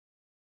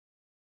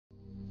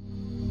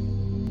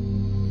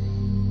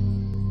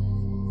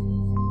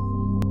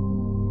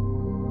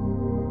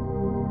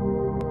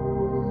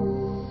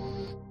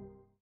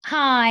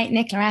Hi,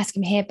 Nicola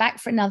Askham here, back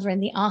for another in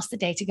the Ask the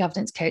Data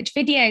Governance Coach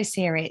video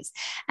series.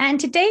 And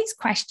today's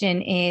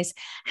question is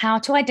how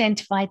to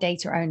identify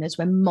data owners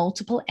when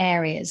multiple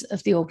areas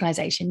of the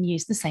organization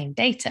use the same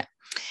data.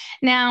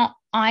 Now,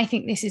 I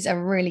think this is a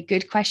really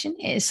good question.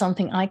 It is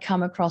something I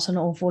come across an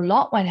awful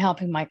lot when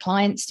helping my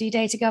clients do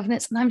data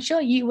governance, and I'm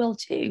sure you will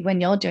too when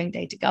you're doing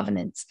data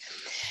governance.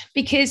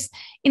 Because,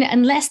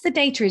 unless the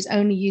data is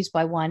only used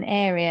by one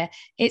area,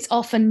 it's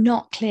often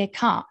not clear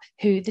cut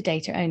who the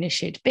data owner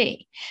should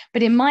be.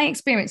 But in my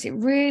experience, it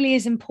really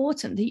is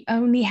important that you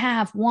only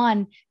have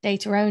one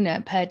data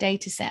owner per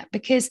data set,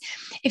 because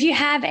if you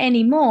have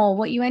any more,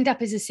 what you end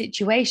up is a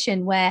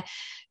situation where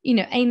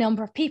a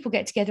number of people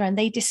get together and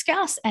they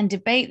discuss and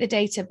debate the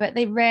data, but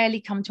they rarely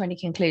come to any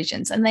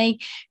conclusions, and they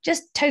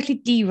just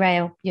totally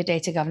derail your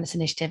data governance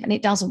initiative, and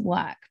it doesn't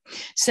work.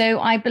 So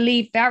I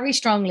believe very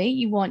strongly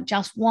you want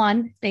just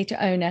one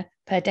data owner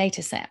per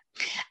data set.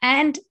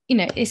 And,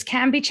 this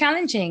can be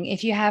challenging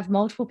if you have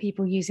multiple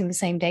people using the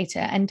same data,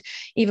 and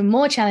even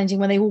more challenging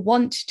when they will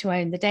want to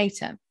own the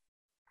data.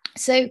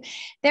 So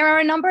there are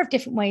a number of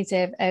different ways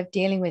of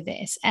dealing with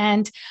this.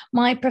 And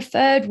my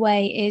preferred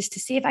way is to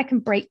see if I can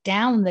break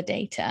down the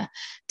data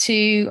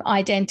to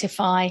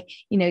identify,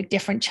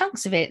 different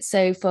chunks of it.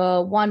 So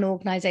for one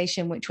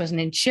organization, which was an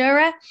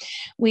insurer,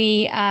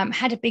 we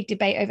had a big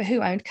debate over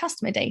who owned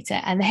customer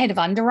data. And the head of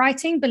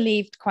underwriting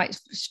believed quite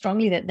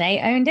strongly that they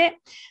owned it.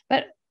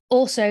 But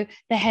also,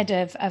 the head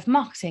of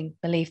marketing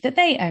believed that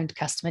they owned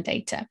customer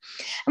data.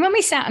 And when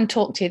we sat and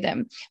talked to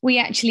them, we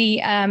actually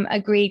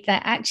agreed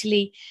that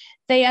actually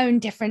they own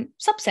different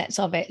subsets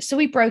of it. So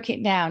we broke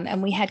it down,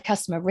 and we had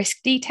customer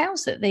risk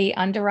details that the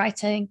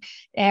underwriting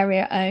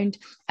area owned,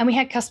 and we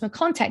had customer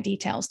contact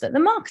details that the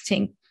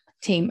marketing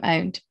team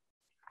owned.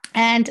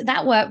 And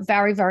that worked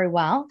very, very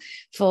well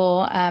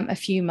for a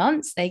few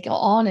months. They got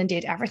on and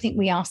did everything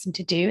we asked them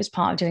to do as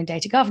part of doing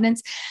data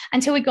governance,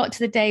 until we got to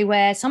the day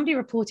where somebody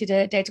reported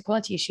a data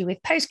quality issue with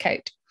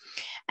postcode.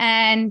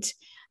 And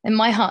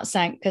my heart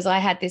sank, because I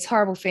had this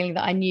horrible feeling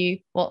that I knew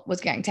what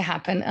was going to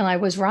happen. And I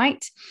was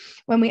right.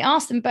 When we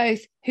asked them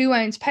both who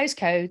owns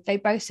postcode, they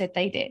both said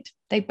they did.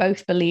 They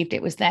both believed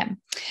it was them.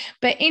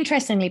 But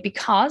interestingly,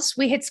 because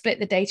we had split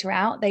the data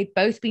out, they'd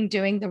both been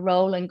doing the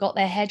role and got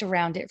their head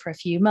around it for a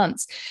few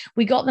months.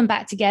 We got them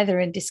back together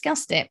and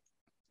discussed it.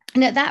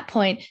 And at that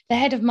point, the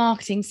head of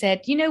marketing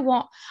said, you know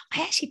what,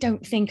 I actually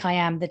don't think I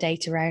am the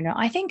data owner.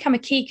 I think I'm a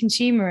key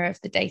consumer of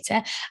the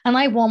data, and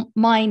I want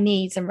my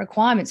needs and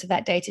requirements of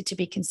that data to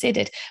be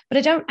considered. But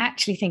I don't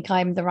actually think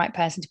I'm the right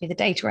person to be the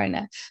data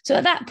owner. So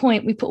at that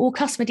point, we put all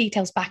customer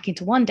details back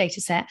into one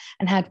data set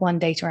and had one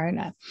data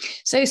owner.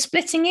 So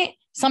splitting it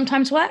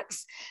sometimes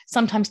works,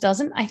 sometimes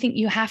doesn't. I think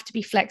you have to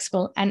be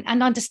flexible and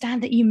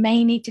understand that you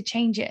may need to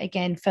change it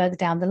again further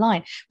down the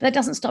line, but that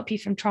doesn't stop you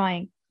from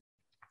trying.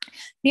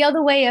 The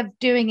other way of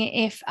doing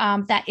it, if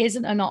that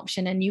isn't an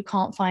option and you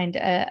can't find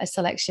a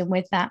selection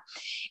with that,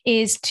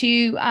 is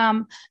to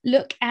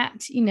look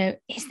at,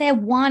 is there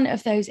one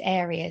of those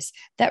areas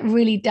that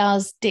really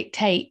does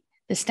dictate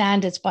the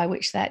standards by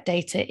which that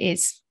data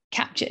is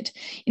captured?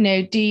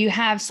 Do you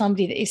have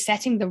somebody that is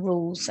setting the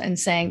rules and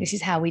saying this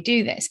is how we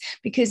do this?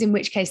 Because in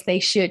which case they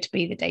should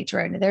be the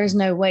data owner. There is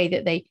no way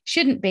that they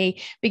shouldn't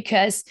be,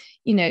 because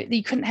you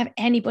couldn't have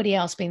anybody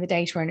else being the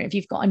data owner if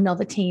you've got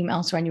another team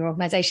elsewhere in your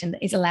organization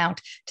that is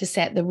allowed to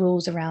set the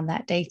rules around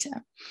that data.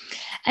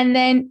 And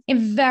then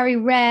in very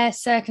rare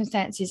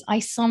circumstances, I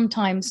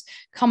sometimes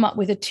come up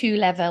with a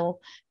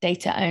two-level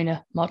data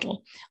owner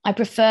model. I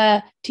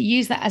prefer to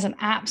use that as an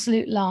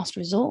absolute last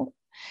resort,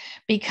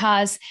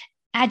 because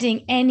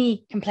adding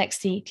any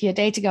complexity to your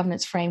data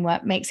governance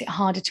framework makes it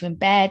harder to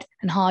embed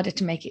and harder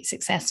to make it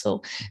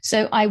successful.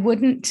 So I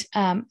wouldn't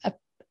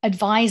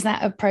advise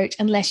that approach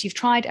unless you've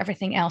tried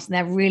everything else and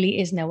there really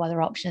is no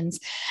other options.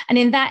 And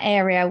in that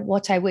area,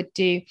 what I would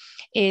do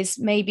is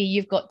maybe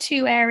you've got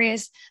two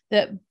areas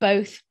that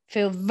both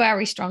feel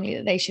very strongly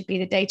that they should be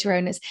the data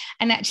owners,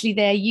 and actually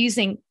they're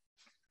using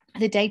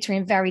the data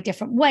in very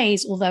different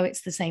ways, although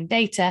it's the same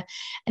data.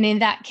 And in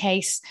that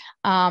case,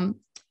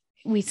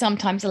 we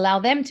sometimes allow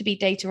them to be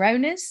data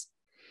owners.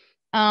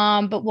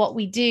 But what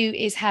we do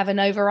is have an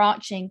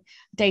overarching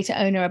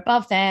data owner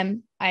above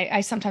them.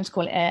 I sometimes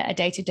call it a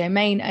data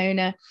domain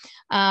owner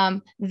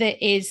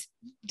that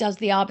does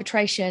the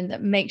arbitration,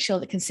 that makes sure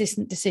that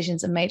consistent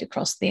decisions are made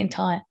across the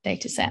entire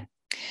data set.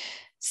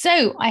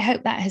 So I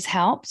hope that has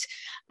helped.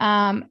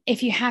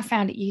 If you have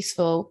found it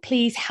useful,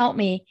 please help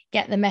me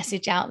get the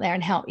message out there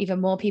and help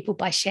even more people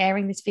by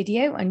sharing this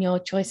video on your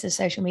choice of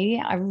social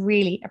media. I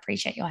really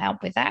appreciate your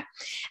help with that.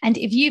 And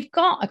if you've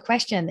got a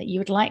question that you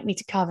would like me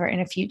to cover in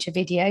a future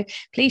video,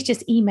 please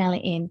just email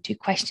it in to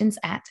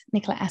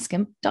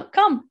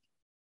questions@nicolaaskham.com.